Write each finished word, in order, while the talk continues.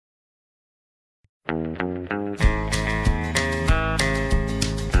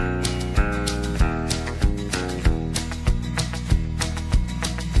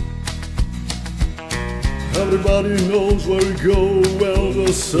Everybody knows where we go when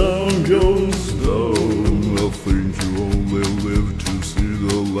the sun goes down. I think you only live to see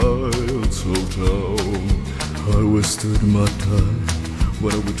the lights of town. I wasted my time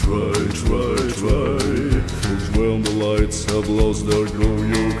when I would try. Cause when the lights have lost their glow,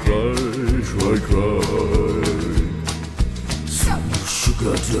 you cry.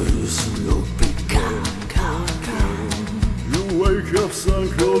 Sugar daddies will be gone. You wake up some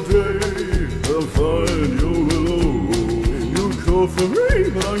cold day and find you're alone. You call for me,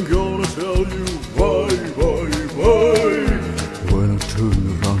 but I'm gonna tell you why. When I turn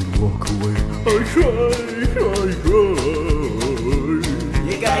around and walk away, I cry. You gotta cry.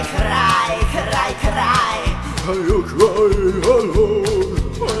 You cry alone,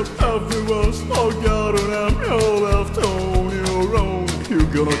 when everyone's forgotten and you're left on your own. You're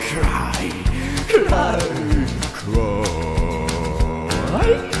gonna cry.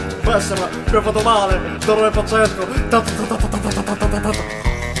 Basta, mi ha fatto male, dolore pazzesco.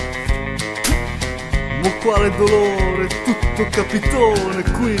 Ma quale dolore, tutto capitone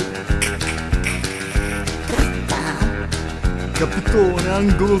qui. Capitone,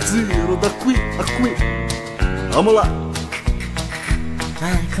 angolo zero, da qui a qui. Amola.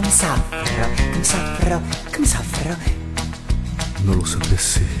 Come soffro. Non lo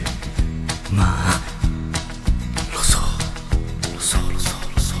sapessi, ma lo so.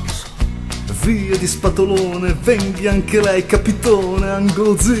 Via di spatolone, venghi anche lei, capitone,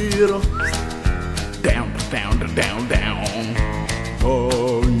 angolo zero. Down.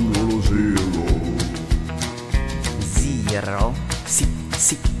 Angolo zero. Zero? Sì.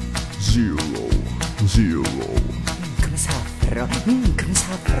 Zero. Come soffro.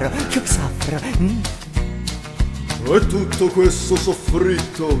 E tutto questo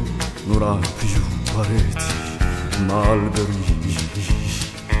soffritto non ha più pareti, ma alberi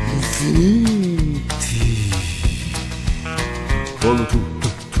infiniti. Quando tu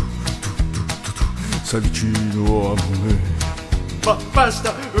sei vicino a me. Ma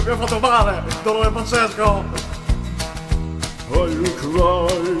basta, mi ha fatto male, dolore pazzesco. Oh, you cry.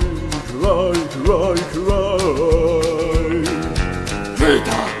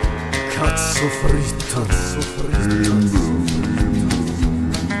 Vita! Cazzofritto.